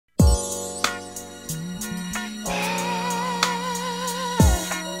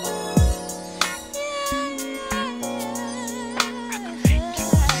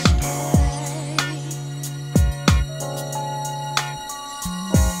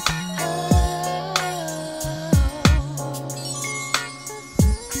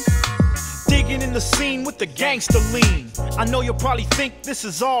the scene with the gangster lean. I know you'll probably think this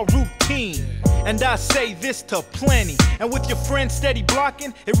is all routine, and I say this to plenty. And with your friends steady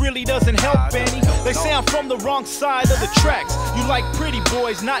blocking, it really doesn't help any. They say I'm from the wrong side of the tracks. You like pretty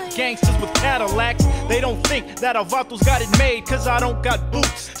boys, not gangsters with Cadillacs. They don't think that Avato's got it made, cause I don't got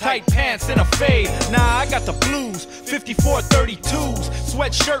boots, tight pants, and a fade. Nah, I got the blues, 54 32s,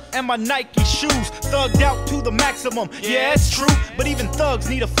 sweatshirt and my Nike shoes. Thugged out to the maximum, yeah, it's true, but even thugs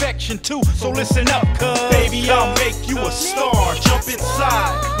need affection too. So listen up, cuz baby, I'll make you a star. Jump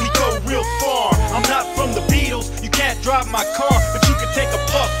inside, we go real far. I'm not from the Beatles, you can't drive my car, but you can take a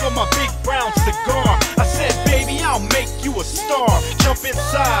puff from my big brown cigar. I said, baby, I'll make you a star. Jump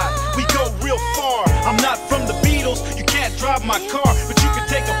inside, we go real far. I'm not from the Beatles, you can't drive my car, but you can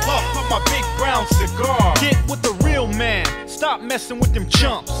take a puff from my big brown cigar. Get with the real man, stop messing with them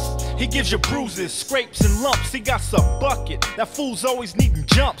chumps. He gives you bruises, scrapes, and lumps. He got a bucket, that fool's always needing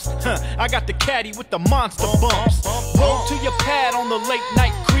jumps. I got the caddy with the monster bumps. Roll to your pad on the late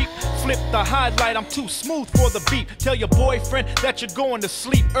night creep. Flip the highlight, I'm too smooth for the beat. Tell your boyfriend that you're going to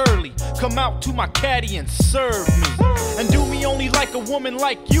sleep early. Come out to my caddy and serve me, and do me only like a woman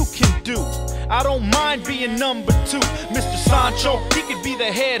like you can do. I don't mind being number two, Mr. Sancho. He could be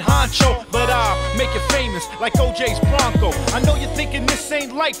the head honcho, but I'll make you famous like OJ's Bronco. I know you're thinking this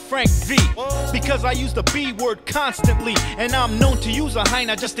ain't like Frank V, because I use the B word constantly, and I'm known to use a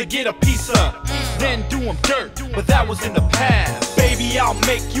hyena just to get a piece of, then do him dirt, but that was in the past. Baby, I'll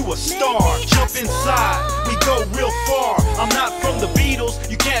make you a star. Jump inside, we go real far. I'm not from the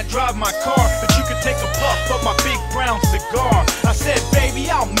Beatles, you can't drive my car, but you can take a puff of my big brown cigar. I said, baby,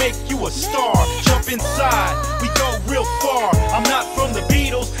 I'll make you a star. Jump inside, we go real far. I'm not from the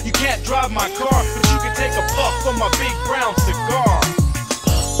Beatles, you can't drive my car, but you can take a puff of my big brown cigar.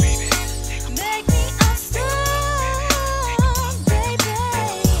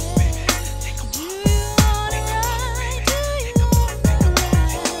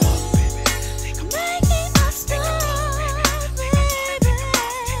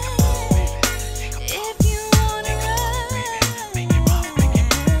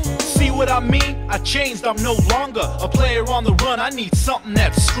 What I mean? I changed, I'm no longer a player on the run. I need something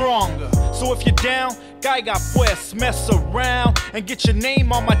that's stronger. So if you're down, guy got pues, mess around and get your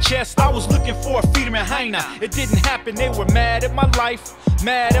name on my chest. I was looking for a Fiederman Heine, it didn't happen. They were mad at my life,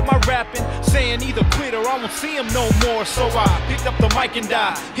 mad at my rapping, saying either quit or I won't see him no more. So I picked up the mic and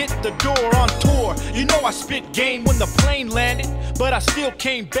I hit the door on tour. You know I spit game when the plane landed, but I still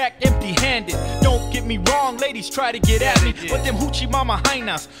came back empty-handed. Don't get me wrong, ladies try to get at me, but them hoochie mama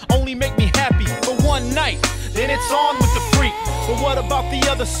hyenas only make me happy for one night, then it's on with the freak. But what about the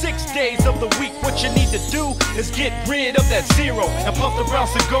other 6 days of the week? What you need to do is get rid of that zero and puff the brown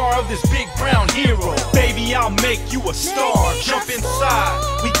cigar of this big brown hero. Baby, I'll make you a star. Jump inside,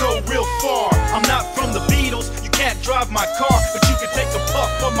 we go real far. I'm not from the Beatles, you can't drive my car, but you can take a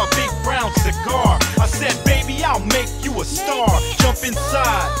puff of my big brown cigar. I said, baby, I'll make you a star. Jump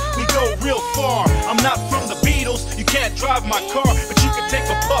inside, we go real far. I'm not from the Beatles, you can't drive my car, but you can take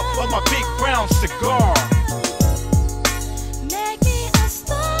a puff of my big brown cigar.